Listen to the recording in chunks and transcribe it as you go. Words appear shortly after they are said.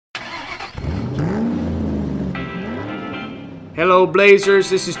Hello Blazers,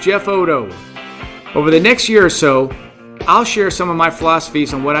 this is Jeff Odo. Over the next year or so, I'll share some of my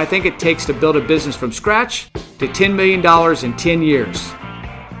philosophies on what I think it takes to build a business from scratch to $10 million in 10 years.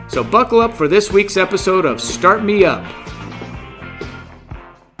 So buckle up for this week's episode of Start Me Up.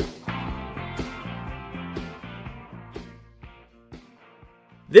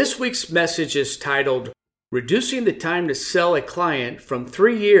 This week's message is titled, Reducing the time to sell a client from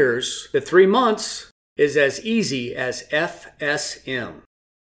 3 years to 3 months is as easy as FSM.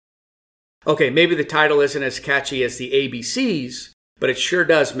 Okay, maybe the title isn't as catchy as the ABCs, but it sure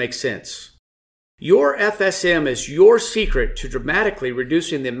does make sense. Your FSM is your secret to dramatically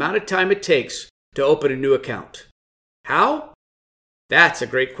reducing the amount of time it takes to open a new account. How? That's a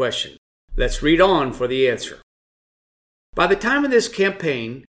great question. Let's read on for the answer. By the time of this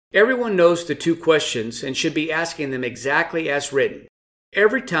campaign, everyone knows the 2 questions and should be asking them exactly as written,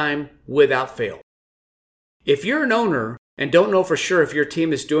 every time without fail. If you're an owner and don't know for sure if your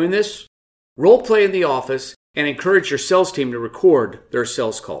team is doing this, role play in the office and encourage your sales team to record their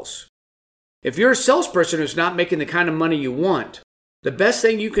sales calls. If you're a salesperson who's not making the kind of money you want, the best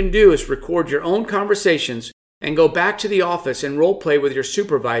thing you can do is record your own conversations and go back to the office and role play with your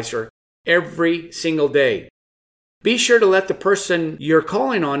supervisor every single day. Be sure to let the person you're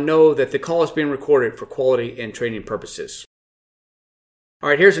calling on know that the call is being recorded for quality and training purposes. All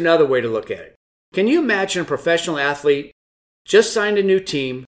right, here's another way to look at it. Can you imagine a professional athlete just signed a new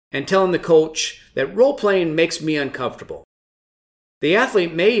team and telling the coach that role-playing makes me uncomfortable? The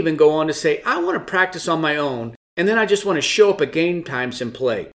athlete may even go on to say, I want to practice on my own, and then I just want to show up at game times and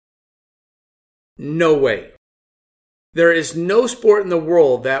play. No way. There is no sport in the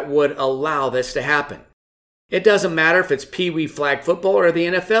world that would allow this to happen. It doesn't matter if it's Pee Wee flag football or the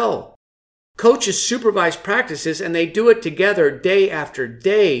NFL. Coaches supervise practices and they do it together day after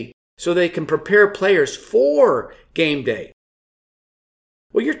day so they can prepare players for game day.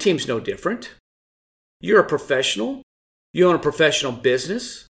 Well, your team's no different. You're a professional. You own a professional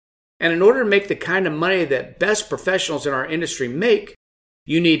business. And in order to make the kind of money that best professionals in our industry make,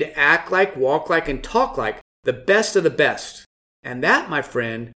 you need to act like, walk like, and talk like the best of the best. And that, my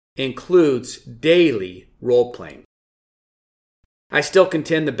friend, includes daily role-playing. I still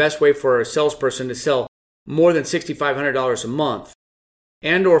contend the best way for a salesperson to sell more than $6,500 a month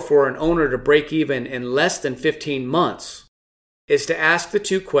and or for an owner to break even in less than 15 months is to ask the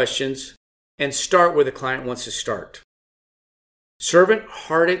 2 questions and start where the client wants to start.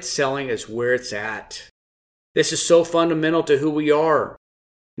 Servant-hearted selling is where it's at. This is so fundamental to who we are.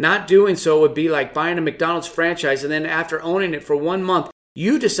 Not doing so would be like buying a McDonald's franchise and then after owning it for 1 month,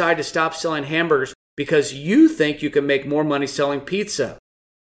 you decide to stop selling hamburgers because you think you can make more money selling pizza.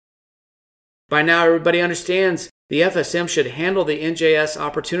 By now, everybody understands the FSM should handle the NJS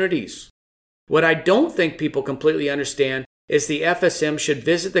opportunities. What I don't think people completely understand is the FSM should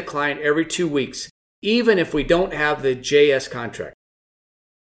visit the client every 2 weeks, even if we don't have the JS contract.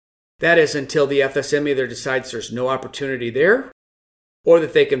 That is until the FSM either decides there's no opportunity there or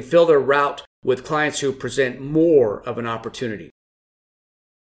that they can fill their route with clients who present more of an opportunity.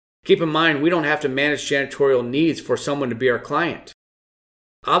 Keep in mind, we don't have to manage janitorial needs for someone to be our client.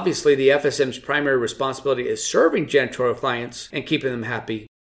 Obviously, the FSM's primary responsibility is serving janitorial clients and keeping them happy.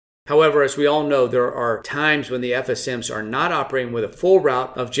 However, as we all know, there are times when the FSMs are not operating with a full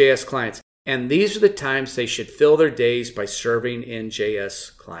route of JS clients, and these are the times they should fill their days by serving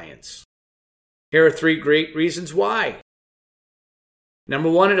NJS clients. Here are 3 great reasons why. Number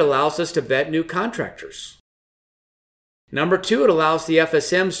 1, it allows us to vet new contractors. Number 2, it allows the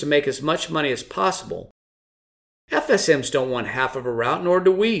FSMs to make as much money as possible. FSMs don't want half of a route, nor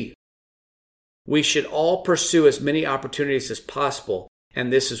do we. We should all pursue as many opportunities as possible,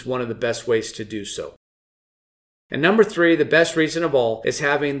 and this is one of the best ways to do so. And number 3, the best reason of all, is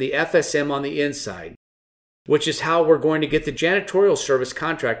having the FSM on the inside, which is how we're going to get the janitorial service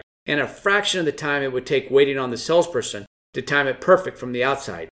contract in a fraction of the time it would take waiting on the salesperson to time it perfect from the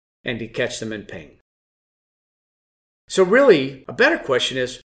outside and to catch them in pain. So really, a better question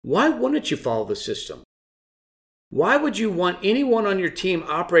is, why wouldn't you follow the system? Why would you want anyone on your team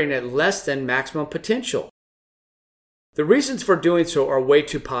operating at less than maximum potential? The reasons for doing so are way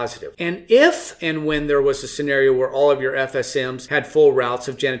too positive. And if and when there was a scenario where all of your FSMs had full routes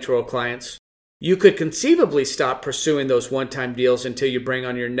of janitorial clients, you could conceivably stop pursuing those one-time deals until you bring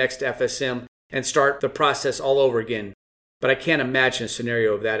on your next FSM and start the process all over again. But I can't imagine a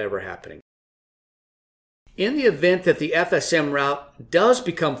scenario of that ever happening. In the event that the FSM route does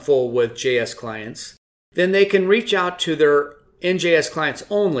become full with JS clients, then they can reach out to their NJS clients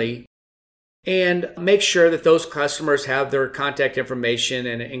only and make sure that those customers have their contact information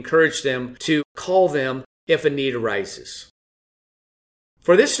and encourage them to call them if a need arises.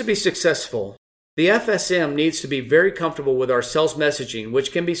 For this to be successful, the FSM needs to be very comfortable with our sales messaging,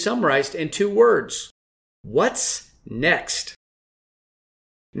 which can be summarized in 2 words. What's next?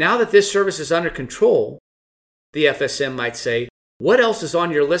 Now that this service is under control, the FSM might say, what else is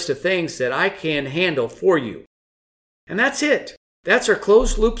on your list of things that I can handle for you? And that's it. That's our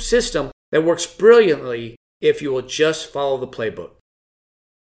closed loop system that works brilliantly if you will just follow the playbook.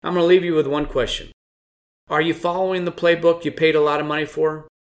 I'm going to leave you with one question. Are you following the playbook you paid a lot of money for?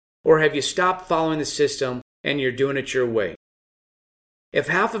 Or have you stopped following the system and you're doing it your way? If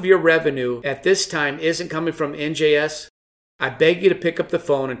half of your revenue at this time isn't coming from NJS, I beg you to pick up the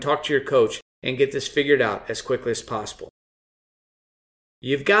phone and talk to your coach and get this figured out as quickly as possible.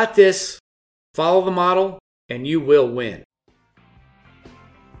 You've got this. Follow the model and you will win.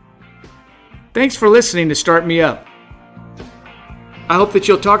 Thanks for listening to Start Me Up. I hope that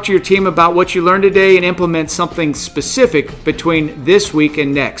you'll talk to your team about what you learned today and implement something specific between this week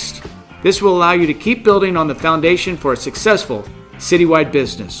and next. This will allow you to keep building on the foundation for a successful citywide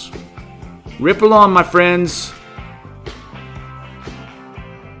business. Rip along, my friends.